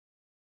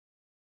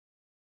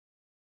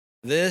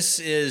This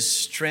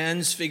is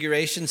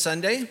Transfiguration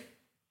Sunday,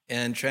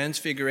 and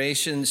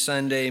Transfiguration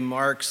Sunday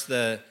marks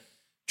the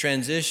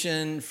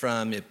transition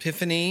from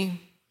Epiphany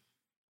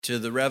to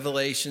the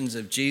revelations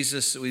of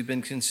Jesus that we've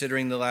been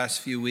considering the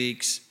last few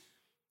weeks,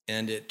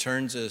 and it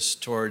turns us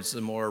towards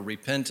the more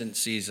repentant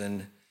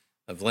season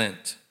of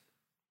Lent.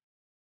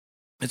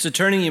 It's a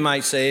turning, you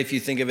might say, if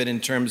you think of it in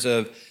terms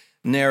of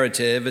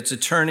narrative. It's a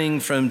turning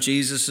from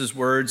Jesus'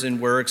 words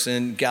and works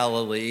in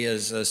Galilee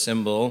as a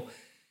symbol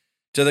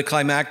to the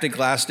climactic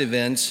last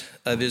events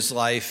of his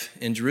life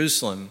in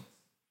Jerusalem.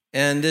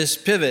 And this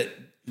pivot,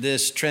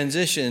 this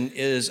transition,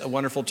 is a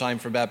wonderful time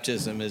for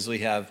baptism, as we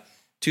have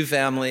 2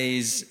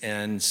 families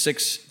and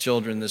 6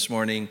 children this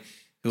morning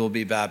who will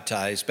be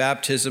baptized.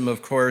 Baptism,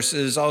 of course,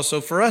 is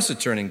also for us a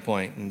turning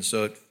point, and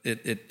so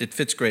it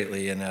fits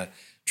greatly in a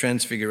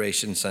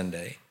Transfiguration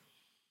Sunday.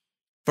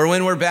 For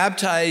when we're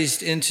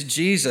baptized into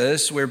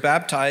Jesus, we're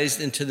baptized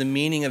into the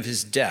meaning of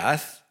his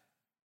death,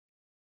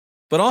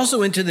 but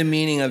also into the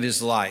meaning of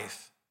his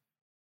life.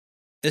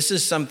 This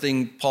is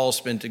something Paul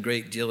spent a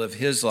great deal of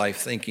his life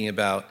thinking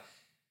about.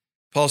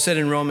 Paul said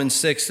in Romans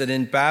 6 that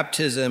in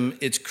baptism,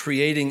 it's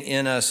creating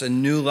in us a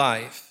new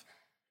life.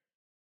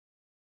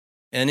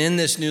 And in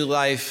this new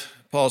life,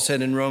 Paul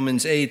said in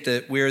Romans 8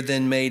 that we're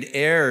then made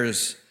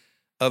heirs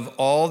of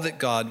all that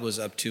God was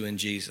up to in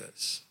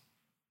Jesus.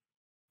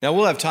 Now,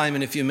 we'll have time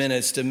in a few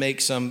minutes to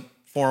make some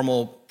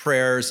formal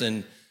prayers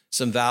and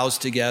some vows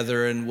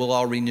together, and we'll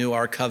all renew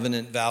our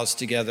covenant vows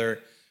together.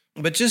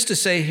 But just to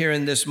say here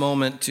in this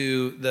moment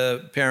to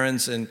the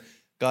parents and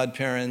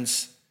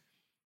godparents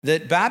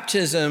that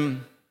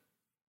baptism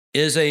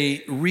is a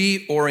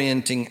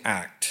reorienting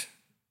act.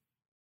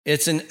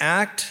 It's an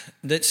act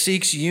that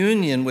seeks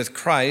union with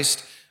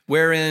Christ,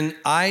 wherein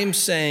I'm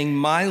saying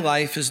my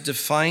life is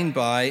defined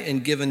by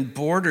and given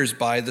borders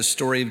by the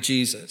story of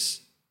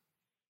Jesus.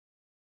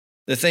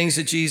 The things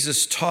that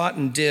Jesus taught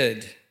and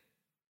did,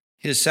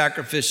 his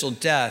sacrificial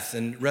death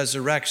and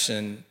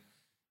resurrection,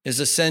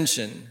 his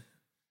ascension,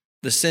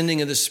 the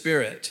sending of the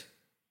Spirit,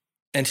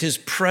 and his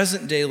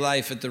present day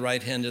life at the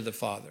right hand of the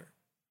Father.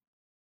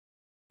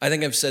 I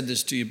think I've said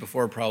this to you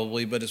before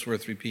probably, but it's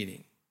worth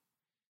repeating.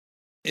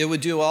 It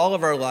would do all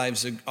of our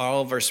lives,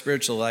 all of our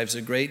spiritual lives,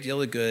 a great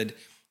deal of good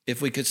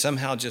if we could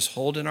somehow just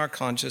hold in our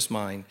conscious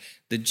mind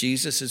that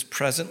Jesus is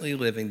presently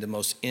living the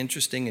most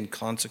interesting and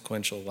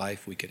consequential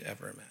life we could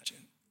ever imagine.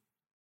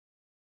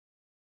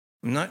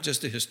 Not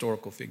just a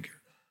historical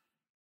figure.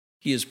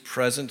 He is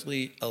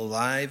presently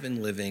alive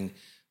and living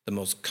the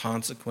most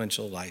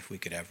consequential life we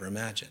could ever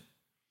imagine.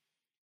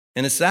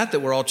 And it's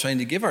that we're all trying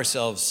to give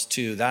ourselves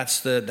to.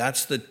 That's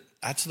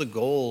the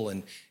goal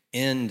and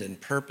end and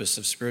purpose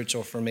of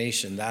spiritual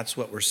formation. That's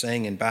what we're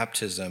saying in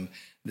baptism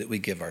that we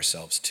give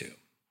ourselves to.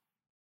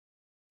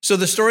 So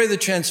the story of the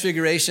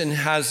Transfiguration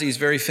has these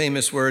very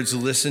famous words,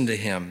 listen to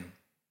him.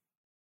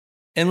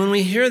 And when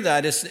we hear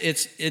that,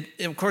 it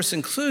of course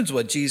includes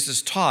what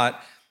Jesus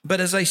taught.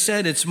 But as I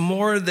said, it's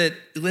more that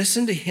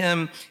listen to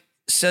him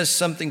says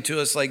something to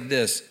us like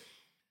this,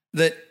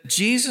 that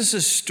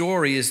Jesus'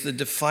 story is the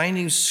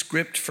defining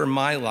script for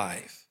my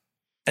life,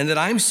 and that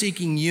I'm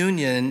seeking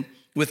union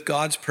with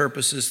God's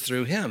purposes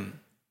through him.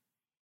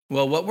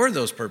 Well, what were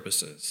those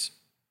purposes?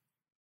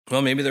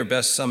 Well, maybe they're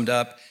best summed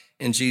up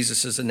in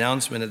Jesus'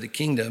 announcement of the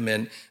kingdom,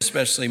 and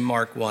especially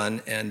Mark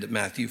 1 and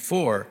Matthew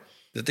 4,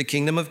 that the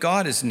kingdom of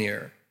God is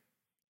near.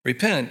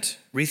 Repent,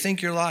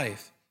 rethink your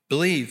life,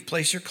 believe,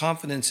 place your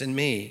confidence in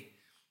me,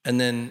 and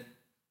then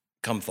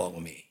come follow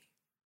me.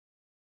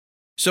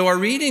 So our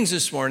readings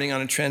this morning on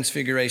a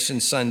Transfiguration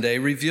Sunday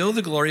reveal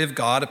the glory of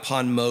God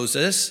upon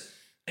Moses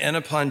and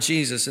upon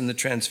Jesus in the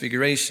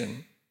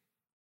Transfiguration.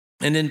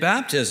 And in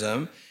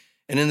baptism,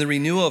 and in the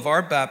renewal of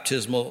our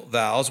baptismal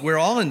vows, we're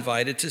all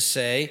invited to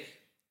say,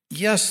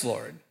 yes,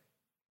 Lord,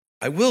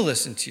 I will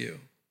listen to you.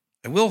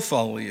 I will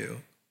follow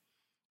you.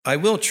 I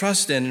will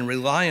trust in and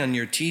rely on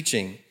your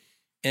teaching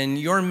and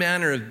your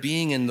manner of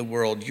being in the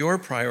world, your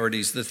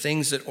priorities, the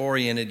things that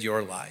oriented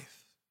your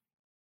life.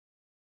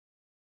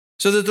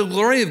 So that the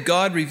glory of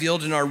God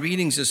revealed in our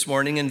readings this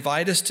morning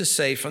invite us to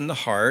say from the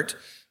heart,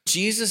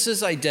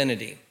 Jesus'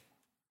 identity,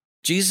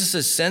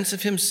 Jesus' sense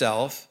of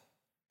himself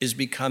is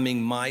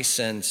becoming my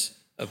sense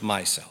of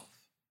myself.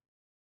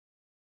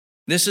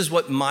 This is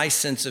what my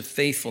sense of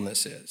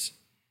faithfulness is.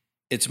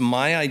 It's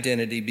my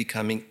identity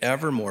becoming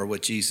ever more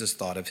what Jesus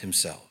thought of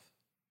himself.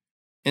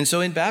 And so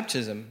in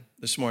baptism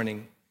this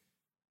morning,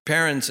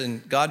 parents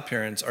and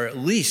godparents are at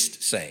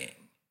least saying,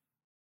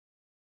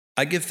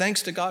 I give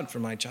thanks to God for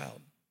my child.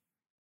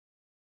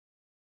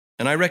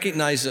 And I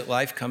recognize that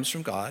life comes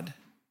from God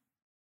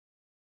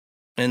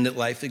and that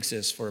life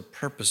exists for a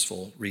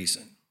purposeful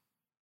reason.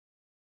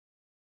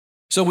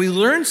 So we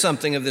learn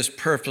something of this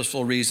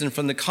purposeful reason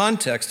from the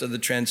context of the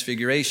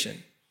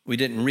Transfiguration. We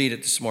didn't read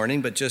it this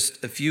morning, but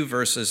just a few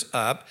verses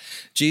up,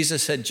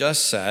 Jesus had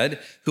just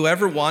said,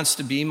 whoever wants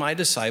to be my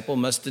disciple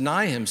must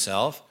deny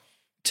himself,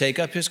 take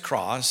up his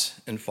cross,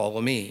 and follow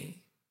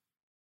me.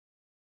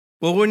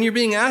 Well, when you're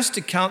being asked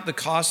to count the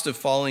cost of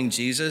following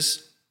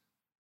Jesus,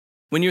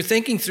 When you're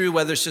thinking through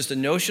whether it's just a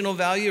notional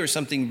value or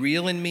something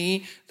real in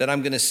me, that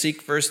I'm going to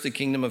seek first the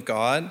kingdom of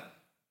God,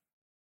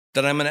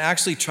 that I'm going to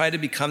actually try to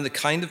become the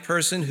kind of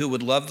person who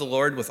would love the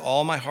Lord with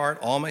all my heart,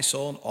 all my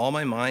soul, and all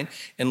my mind,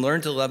 and learn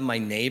to love my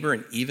neighbor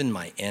and even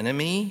my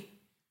enemy.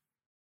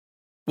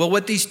 Well,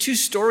 what these two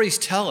stories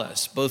tell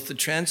us, both the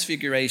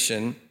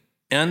Transfiguration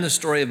and the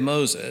story of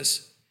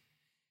Moses,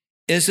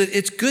 is that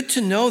it's good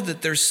to know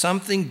that there's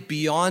something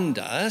beyond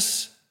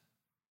us,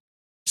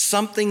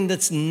 something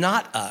that's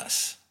not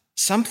us,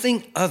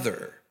 something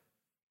other,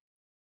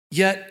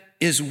 yet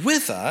is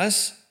with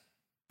us,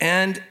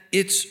 and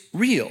it's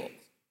real.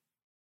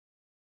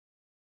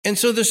 And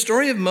so the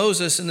story of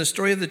Moses and the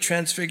story of the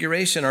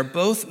Transfiguration are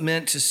both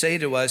meant to say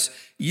to us,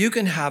 you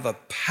can have a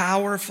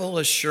powerful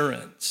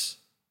assurance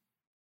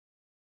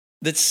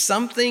that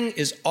something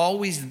is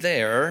always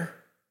there,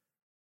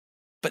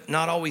 but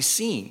not always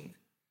seen,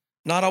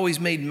 not always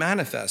made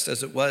manifest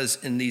as it was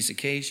in these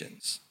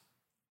occasions.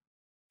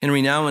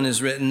 Henry Nouwen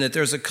has written that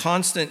there's a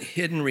constant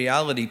hidden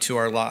reality to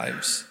our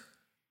lives.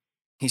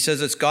 He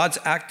says it's God's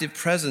active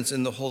presence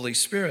in the Holy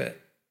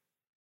Spirit.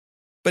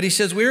 But he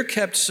says we're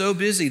kept so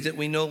busy that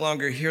we no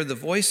longer hear the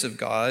voice of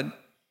God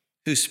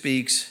who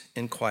speaks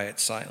in quiet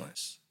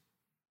silence.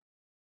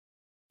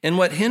 And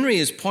what Henry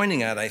is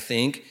pointing at, I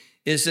think,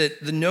 is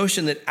that the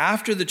notion that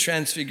after the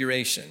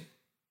Transfiguration,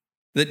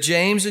 that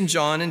James and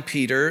John and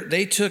Peter,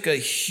 they took a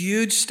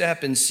huge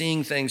step in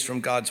seeing things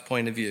from God's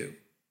point of view.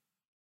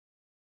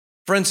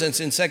 For instance,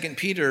 in 2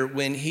 Peter,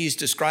 when he's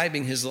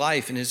describing his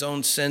life and his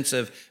own sense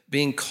of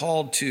being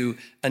called to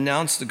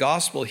announce the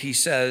gospel, he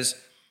says,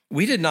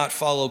 we did not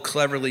follow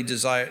cleverly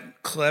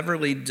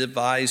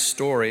devised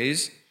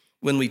stories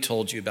when we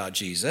told you about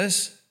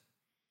Jesus.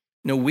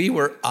 No, we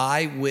were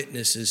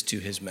eyewitnesses to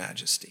his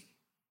majesty.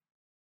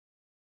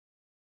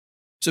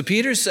 So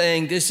Peter's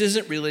saying this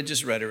isn't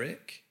religious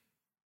rhetoric.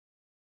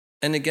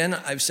 And again,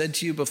 I've said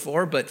to you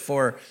before, but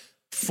for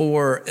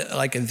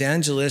like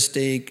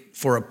evangelistic,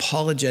 for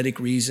apologetic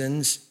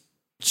reasons,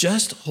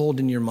 just hold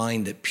in your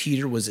mind that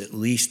Peter was at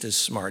least as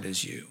smart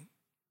as you.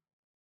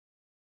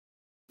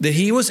 That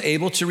he was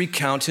able to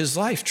recount his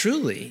life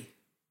truly.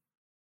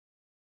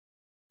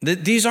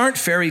 That these aren't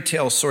fairy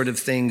tale sort of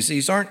things.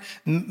 These aren't,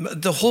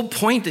 the whole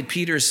point that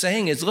Peter is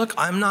saying is, look,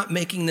 I'm not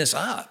making this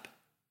up.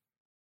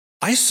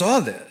 I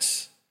saw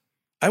this.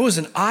 I was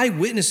an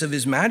eyewitness of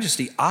his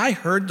majesty. I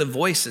heard the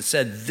voice that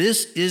said,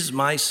 this is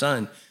my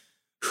son,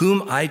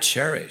 whom I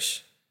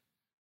cherish.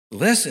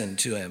 Listen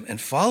to him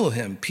and follow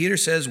him. Peter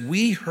says,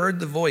 we heard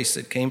the voice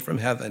that came from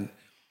heaven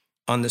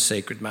on the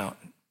sacred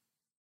mountain.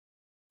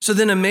 So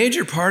then a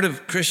major part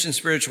of Christian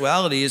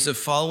spirituality is of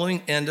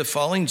following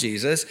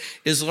Jesus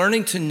is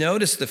learning to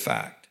notice the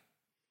fact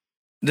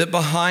that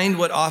behind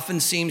what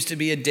often seems to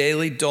be a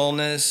daily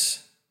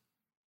dullness,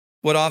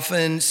 what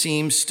often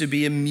seems to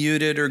be a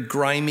muted or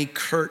grimy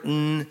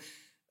curtain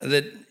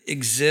that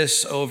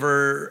exists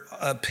over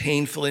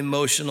painful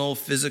emotional,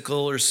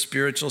 physical, or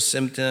spiritual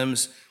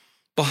symptoms,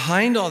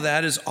 behind all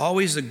that is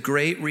always a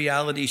great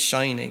reality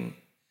shining,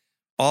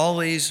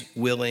 always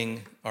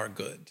willing our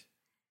good.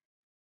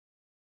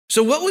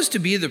 So what was to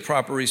be the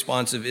proper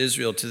response of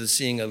Israel to the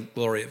seeing of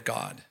glory of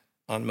God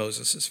on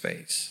Moses'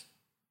 face?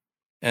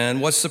 And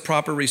what's the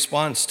proper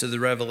response to the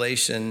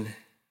revelation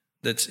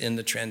that's in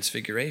the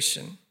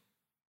Transfiguration?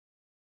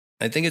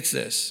 I think it's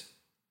this: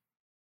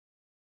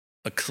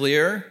 a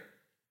clear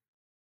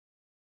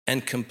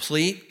and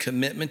complete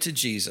commitment to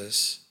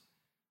Jesus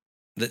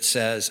that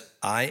says,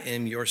 I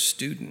am your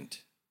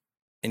student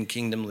in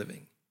kingdom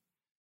living.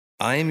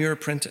 I am your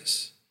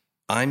apprentice.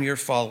 I'm your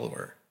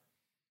follower.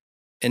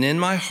 And in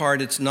my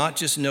heart, it's not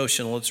just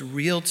notional, it's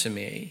real to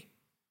me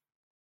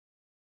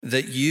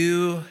that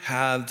you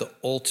have the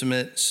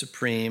ultimate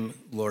supreme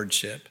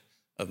lordship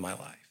of my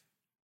life.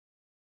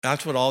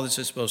 That's what all this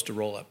is supposed to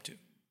roll up to.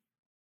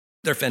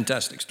 They're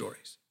fantastic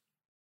stories.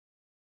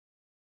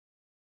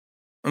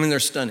 I mean, they're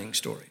stunning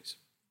stories.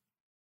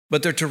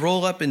 But they're to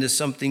roll up into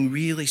something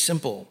really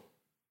simple.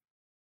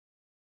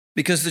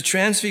 Because the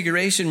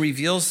Transfiguration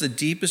reveals the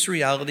deepest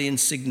reality and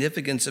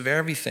significance of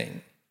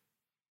everything.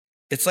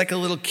 It's like a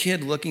little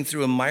kid looking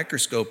through a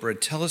microscope or a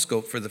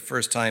telescope for the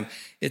first time.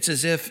 It's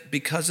as if,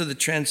 because of the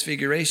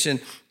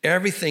Transfiguration,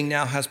 everything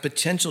now has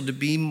potential to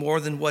be more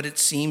than what it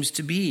seems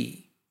to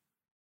be.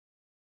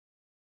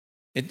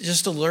 It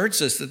just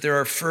alerts us that there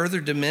are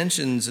further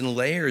dimensions and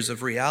layers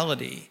of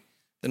reality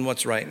than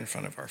what's right in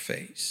front of our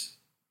face.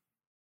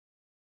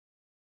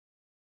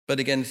 But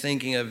again,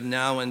 thinking of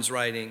Nouwen's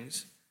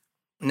writings,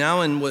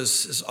 Nouwen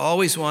was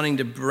always wanting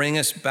to bring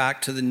us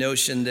back to the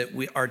notion that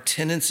our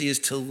tendency is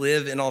to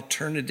live in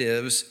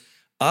alternatives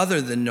other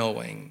than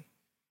knowing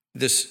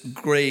this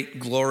great,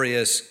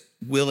 glorious,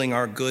 willing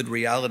our good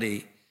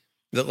reality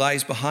that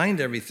lies behind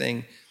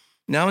everything.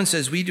 Nouwen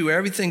says we do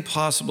everything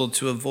possible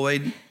to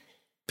avoid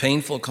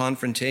painful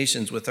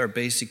confrontations with our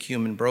basic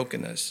human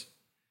brokenness,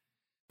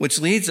 which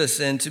leads us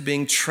then to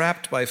being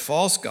trapped by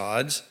false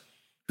gods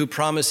who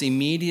promise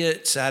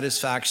immediate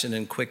satisfaction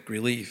and quick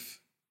relief.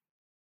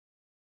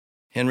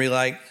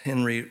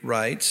 Henry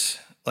writes,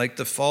 like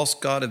the false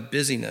god of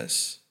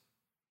busyness,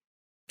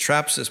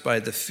 traps us by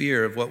the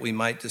fear of what we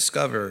might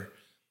discover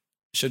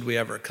should we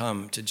ever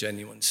come to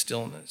genuine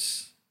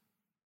stillness.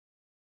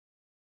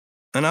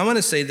 And I want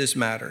to say this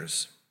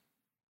matters.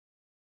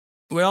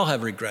 We all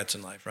have regrets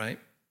in life, right?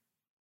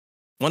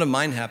 One of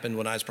mine happened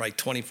when I was probably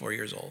 24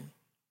 years old.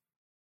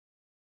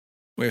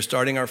 We were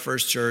starting our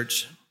first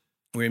church.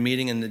 We were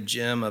meeting in the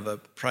gym of a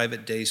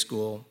private day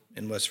school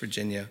in West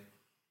Virginia.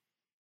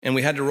 And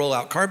we had to roll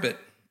out carpet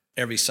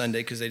every Sunday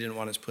because they didn't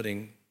want us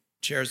putting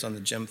chairs on the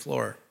gym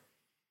floor.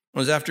 It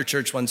was after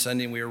church one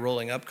Sunday and we were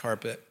rolling up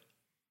carpet.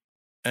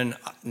 And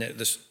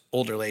this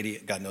older lady,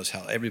 God knows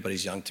how,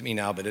 everybody's young to me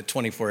now, but at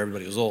 24,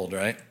 everybody was old,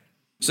 right?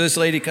 So this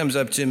lady comes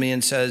up to me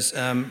and says,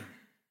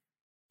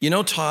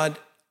 Todd,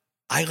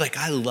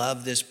 I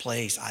love this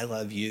place. I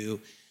love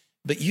you.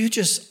 But you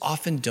just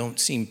often don't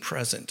seem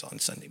present on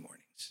Sunday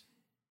mornings.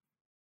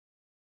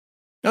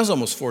 That was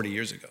almost 40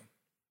 years ago.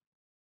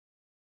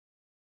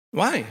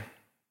 Why?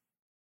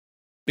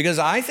 Because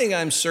I think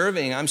I'm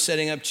serving. I'm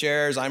setting up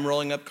chairs. I'm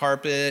rolling up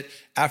carpet.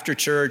 After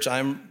church,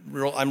 I'm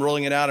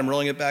rolling it out. I'm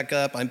rolling it back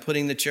up. I'm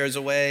putting the chairs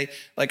away.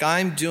 Like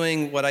I'm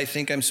doing what I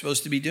think I'm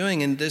supposed to be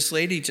doing. And this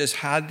lady just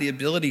had the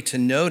ability to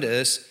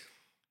notice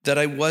that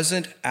I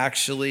wasn't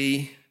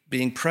actually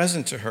being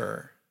present to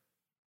her.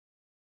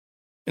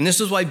 And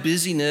this is why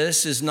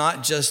busyness is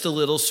not just a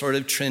little sort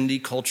of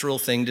trendy cultural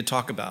thing to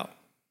talk about.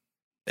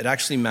 It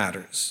actually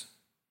matters.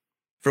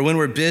 For when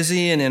we're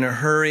busy and in a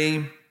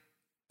hurry,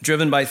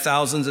 driven by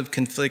thousands of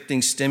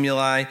conflicting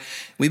stimuli,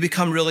 we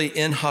become really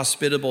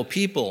inhospitable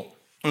people.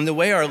 And the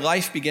way our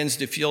life begins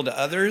to feel to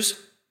others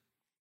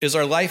is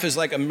our life is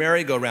like a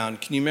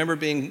merry-go-round. Can you remember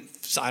being,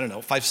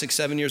 5, 6,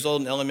 7 years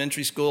old in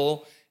elementary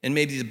school, and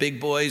maybe the big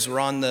boys were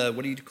on the,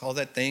 what do you call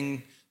that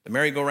thing? The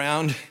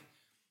merry-go-round?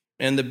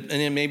 And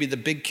then maybe the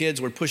big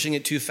kids were pushing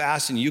it too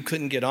fast and you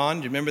couldn't get on.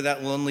 Do you remember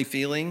that lonely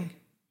feeling?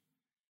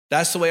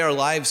 That's the way our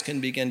lives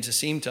can begin to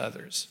seem to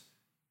others,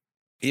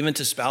 even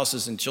to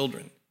spouses and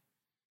children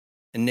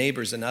and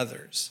neighbors and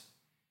others.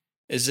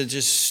 Is it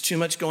just too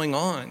much going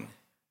on?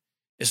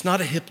 It's not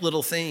a hip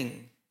little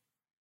thing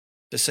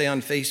to say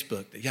on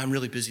Facebook that, I'm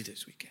really busy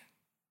this weekend,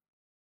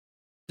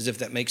 as if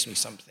that makes me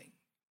something.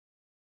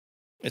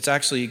 It's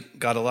actually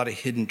got a lot of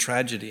hidden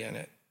tragedy in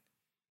it.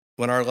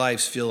 When our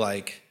lives feel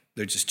like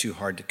they're just too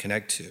hard to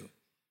connect to,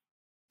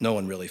 no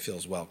one really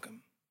feels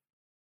welcome.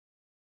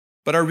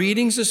 But our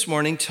readings this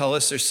morning tell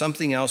us there's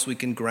something else we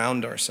can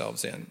ground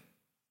ourselves in.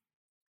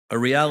 A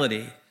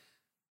reality,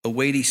 a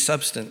weighty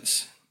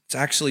substance. It's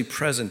actually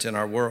present in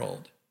our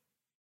world.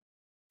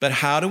 But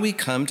how do we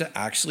come to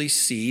actually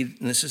see,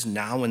 and this is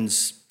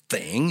Nouwen's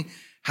thing,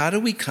 how do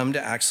we come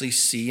to actually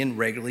see and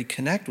regularly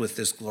connect with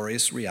this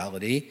glorious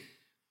reality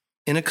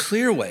in a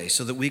clear way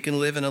so that we can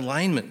live in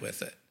alignment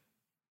with it?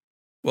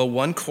 Well,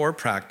 one core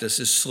practice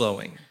is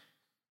slowing.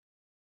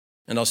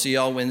 And I'll see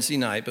y'all Wednesday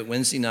night, but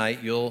Wednesday night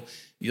you'll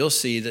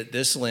see that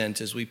this Lent,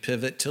 as we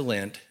pivot to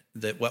Lent,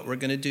 that what we're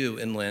going to do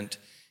in Lent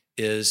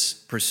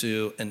is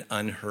pursue an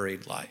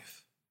unhurried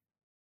life.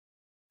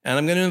 And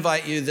I'm going to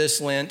invite you this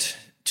Lent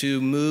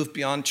to move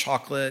beyond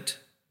chocolate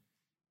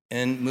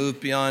and move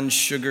beyond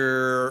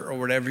sugar or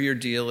whatever your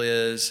deal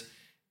is.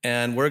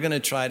 And we're going to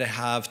try to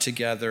have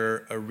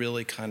together a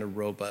really kind of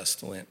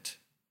robust Lent.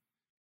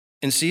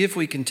 And see if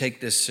we can take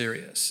this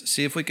serious.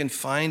 See if we can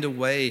find a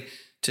way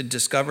to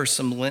discover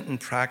some Lenten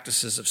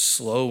practices of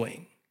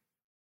slowing.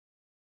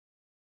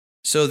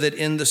 So that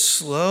in the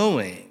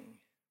slowing,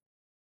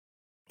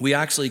 we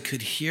actually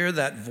could hear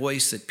that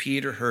voice that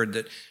Peter heard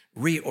that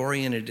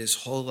reoriented his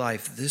whole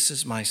life. This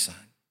is my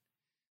son,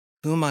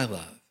 whom I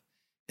love,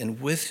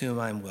 and with whom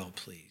I'm well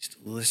pleased.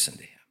 Listen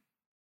to him.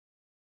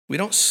 We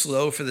don't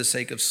slow for the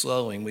sake of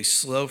slowing. We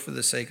slow for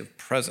the sake of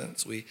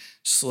presence. We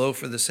slow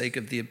for the sake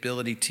of the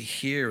ability to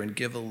hear and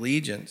give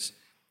allegiance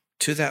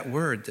to that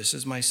word. This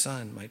is my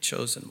son, my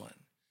chosen one.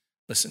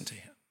 Listen to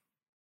him.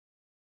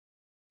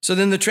 So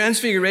then the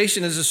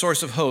Transfiguration is a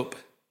source of hope.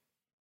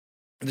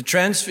 The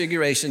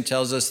Transfiguration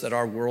tells us that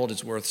our world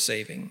is worth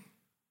saving.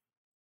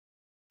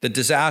 That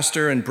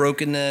disaster and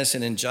brokenness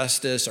and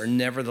injustice are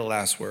never the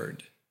last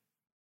word.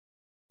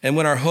 And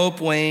when our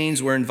hope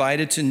wanes, we're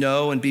invited to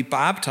know and be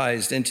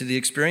baptized into the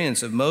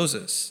experience of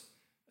Moses,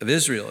 of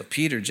Israel, of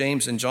Peter,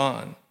 James, and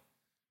John.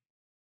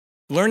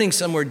 Learning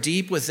somewhere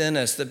deep within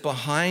us that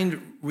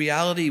behind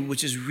reality,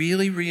 which is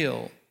really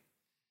real,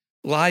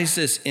 lies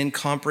this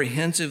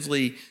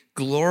incomprehensibly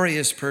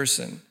glorious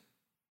person.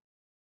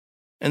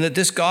 And that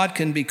this God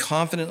can be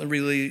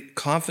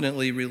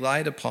confidently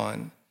relied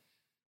upon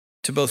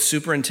to both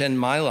superintend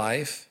my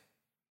life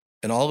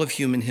and all of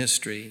human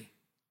history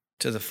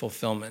to the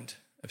fulfillment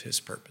of his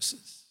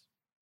purposes.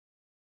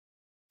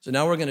 So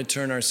now we're going to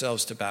turn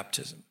ourselves to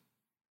baptism.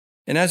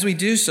 And as we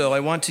do so, I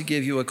want to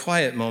give you a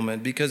quiet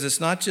moment because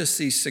it's not just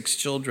these 6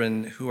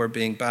 children who are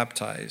being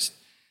baptized,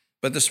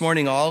 but this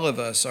morning all of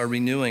us are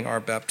renewing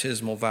our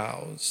baptismal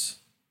vows.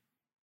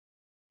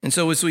 And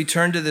so as we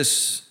turn to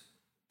this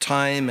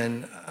time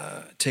and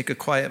take a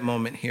quiet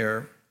moment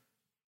here,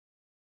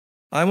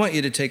 I want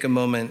you to take a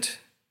moment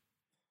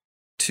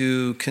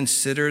to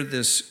consider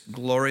this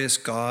glorious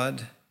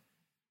God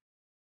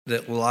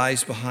that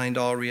lies behind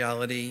all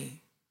reality,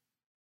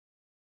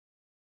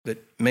 that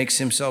makes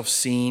himself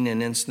seen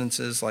in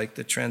instances like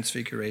the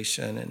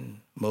Transfiguration and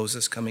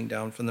Moses coming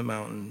down from the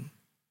mountain.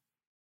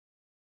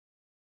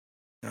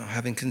 Now,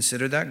 having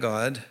considered that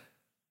God,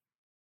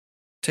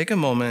 take a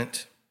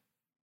moment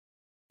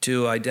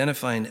to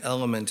identify an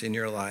element in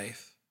your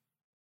life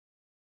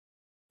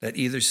that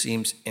either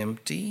seems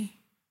empty,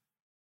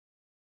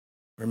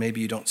 or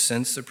maybe you don't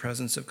sense the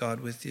presence of God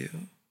with you.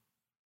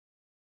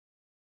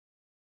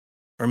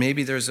 Or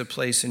maybe there's a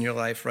place in your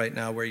life right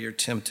now where you're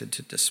tempted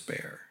to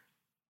despair.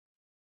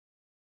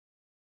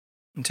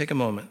 And take a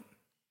moment,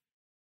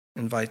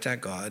 invite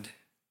that God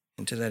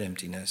into that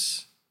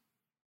emptiness,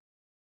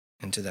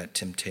 into that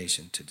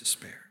temptation to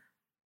despair.